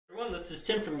everyone, this is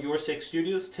Tim from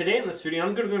YourSixStudios. Today in this video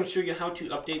I'm going to show you how to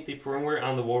update the firmware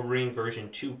on the Wolverine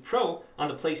V2 Pro on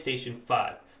the PlayStation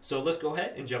 5. So let's go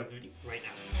ahead and jump to the video right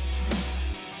now.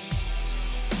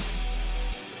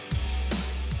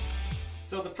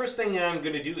 So the first thing that I'm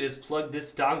going to do is plug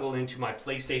this dongle into my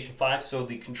PlayStation 5 so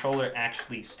the controller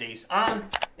actually stays on.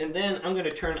 And then I'm going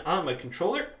to turn on my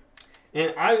controller.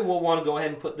 And I will want to go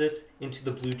ahead and put this into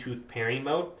the Bluetooth pairing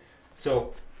mode.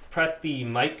 So press the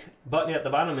mic button at the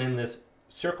bottom and this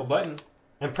circle button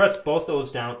and press both those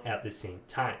down at the same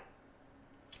time.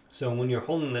 So when you're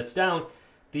holding this down,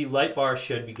 the light bar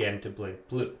should begin to blink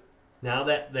blue. Now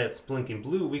that that's blinking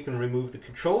blue, we can remove the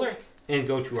controller and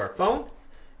go to our phone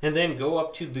and then go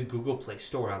up to the Google Play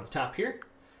Store on the top here.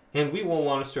 And we will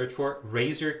want to search for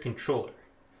Razer controller.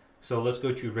 So let's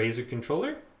go to Razer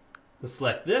controller, let's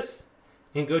select this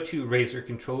and go to Razer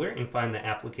controller and find the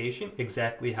application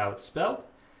exactly how it's spelled.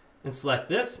 And select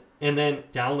this and then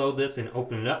download this and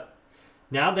open it up.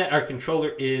 Now that our controller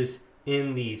is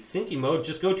in the syncing mode,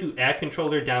 just go to add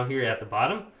controller down here at the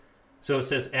bottom. So it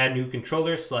says add new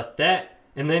controller, select that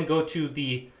and then go to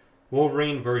the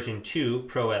Wolverine V2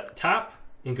 Pro at the top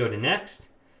and go to next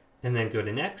and then go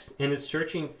to next, and it's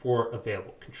searching for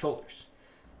available controllers.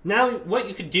 Now what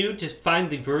you could do to find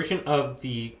the version of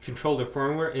the controller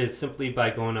firmware is simply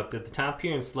by going up to the top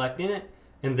here and selecting it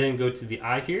and then go to the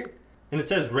I here. And it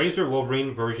says Razer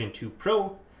Wolverine V2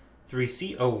 Pro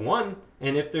 3C01,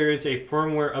 and if there is a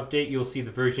firmware update, you'll see the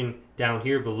version down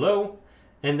here below,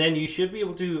 and then you should be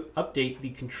able to update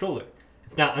the controller.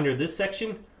 If not under this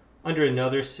section, under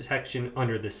another section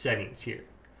under the settings here.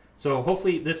 So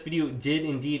hopefully this video did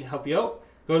indeed help you out.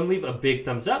 Go ahead and leave a big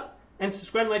thumbs up, and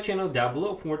subscribe to my channel down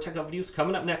below for more tech videos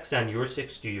coming up next on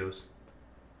YourSixStudios.